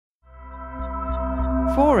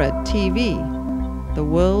FORA.tv. The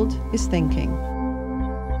world is thinking.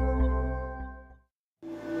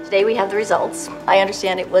 Today we have the results. I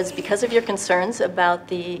understand it was because of your concerns about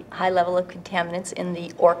the high level of contaminants in the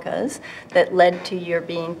orcas that led to your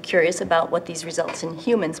being curious about what these results in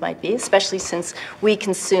humans might be, especially since we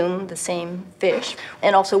consume the same fish.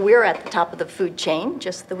 And also we're at the top of the food chain,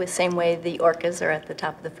 just the same way the orcas are at the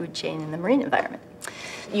top of the food chain in the marine environment.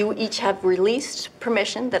 You each have released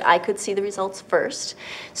permission that I could see the results first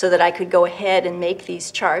so that I could go ahead and make these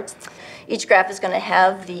charts. Each graph is going to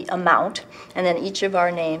have the amount, and then each of our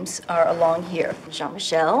names are along here.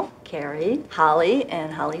 Jean-Michel, Carrie, Holly,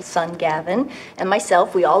 and Holly's son Gavin, and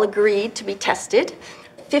myself, we all agreed to be tested.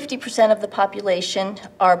 50% of the population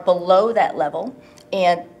are below that level,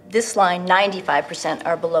 and this line, 95%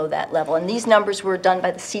 are below that level. And these numbers were done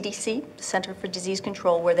by the CDC, the Center for Disease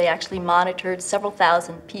Control, where they actually monitored several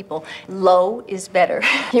thousand people. Low is better.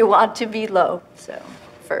 You want to be low. So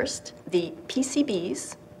first, the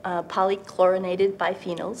PCBs, polychlorinated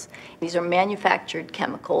biphenyls. These are manufactured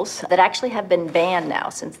chemicals that actually have been banned now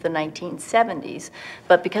since the 1970s.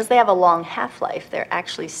 But because they have a long half-life, they're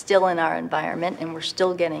actually still in our environment, and we're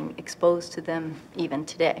still getting exposed to them even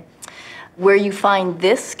today. Where you find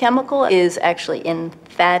this chemical is actually in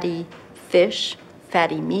fatty fish,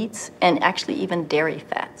 fatty meats, and actually even dairy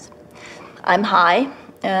fats. I'm high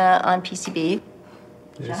on PCB.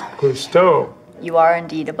 Cousteau. You are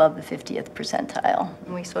indeed above the 50th percentile.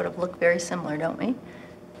 And we sort of look very similar, don't we?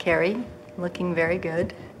 Carrie, looking very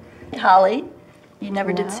good. Holly, you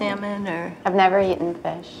never did salmon or? I've never eaten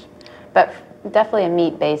fish, but definitely a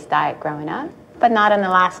meat-based diet growing up. But not in the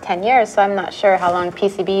last 10 years, so I'm not sure how long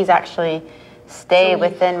PCBs actually stay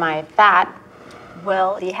within my fat.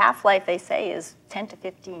 Well, the half-life, they say, is 10 to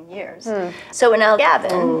 15 years. So now,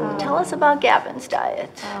 Gavin, tell us about Gavin's diet.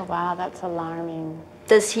 Oh, wow, that's alarming.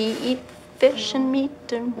 Does he eat fish and meat?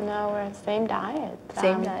 No, we're the same diet.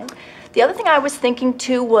 Same diet. The other thing I was thinking,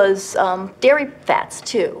 too, was dairy fats,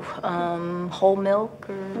 too. Whole milk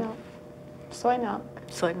or? No. Soy milk.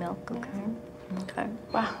 Soy milk, okay. Yes. Okay.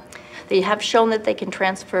 Wow. They have shown that they can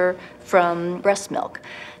transfer from breast milk.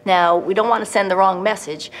 Now, we don't want to send the wrong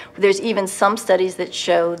message. There's even some studies that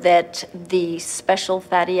show that the special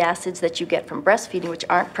fatty acids that you get from breastfeeding, which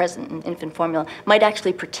aren't present in infant formula, might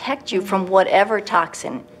actually protect you from whatever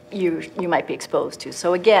toxin you might be exposed to.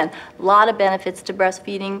 So again, a lot of benefits to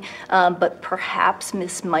breastfeeding, but perhaps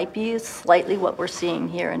this might be slightly what we're seeing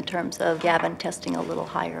here in terms of Gavin testing a little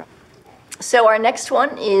higher. So our next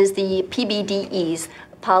one is the PBDEs,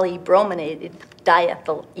 polybrominated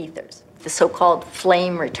diethyl ethers, the so-called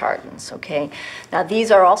flame retardants, okay? Now,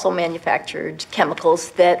 these are also manufactured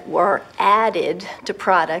chemicals that were added to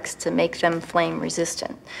products to make them flame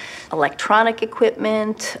resistant. Electronic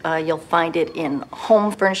equipment, you'll find it in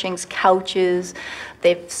home furnishings, couches.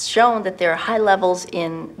 They've shown that there are high levels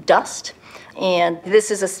in dust. And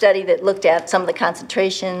this is a study that looked at some of the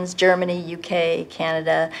concentrations, Germany, UK,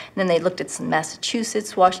 Canada, and then they looked at some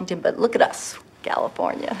Massachusetts, Washington, but look at us,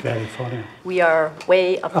 California. We are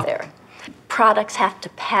way up there. Products have to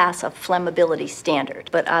pass a flammability standard,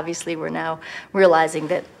 but obviously we're now realizing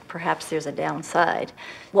that perhaps there's a downside.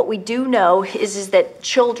 What we do know is that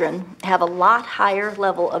children have a lot higher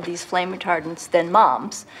level of these flame retardants than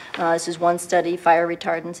moms. This is one study, fire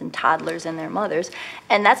retardants in toddlers and their mothers,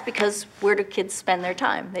 and that's because where do kids spend their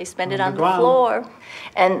time? They spend it on the floor.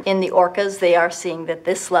 And in the orcas, they are seeing that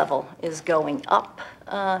this level is going up,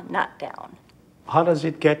 not down. How does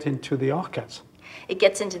it get into the orcas? It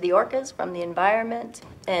gets into the orcas from the environment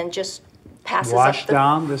and just passes Wash up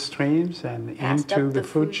down the streams and into the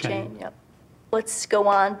food chain. Yep. Let's go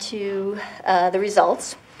on to the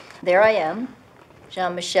results. There I am.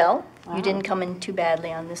 Jean-Michel, you didn't come in too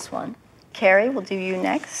badly on this one. Carrie, we'll do you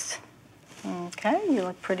next. Okay, you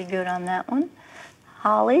look pretty good on that one.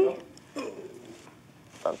 Holly,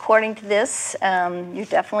 according to this, you're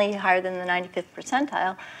definitely higher than the 95th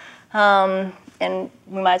percentile. And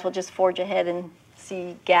we might as well just forge ahead and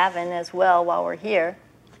see Gavin as well while we're here.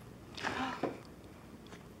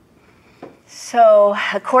 So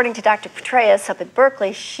according to Dr. Petraeus up at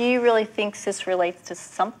Berkeley, she really thinks this relates to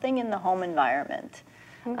something in the home environment.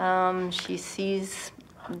 She sees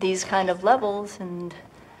these kind of levels and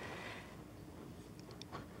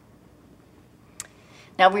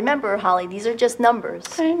now remember, Holly, these are just numbers.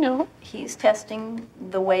 I know. He's testing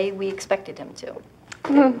the way we expected him to.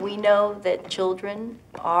 We know that children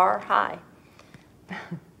are high.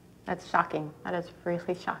 That's shocking. That is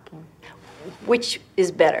really shocking. Which is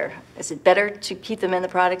better? Is it better to keep them in the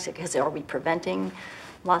products because are we preventing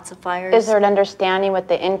lots of fires. Is there an understanding with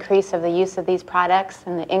the increase of the use of these products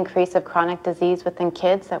and the increase of chronic disease within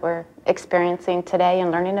kids that we're experiencing today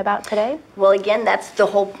and learning about today? Well, again, that's the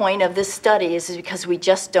whole point of this study is because we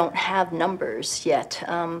just don't have numbers yet.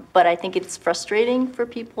 But I think it's frustrating for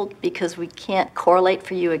people because we can't correlate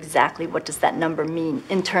for you exactly what does that number mean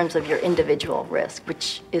in terms of your individual risk,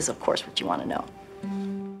 which is, of course, what you want to know.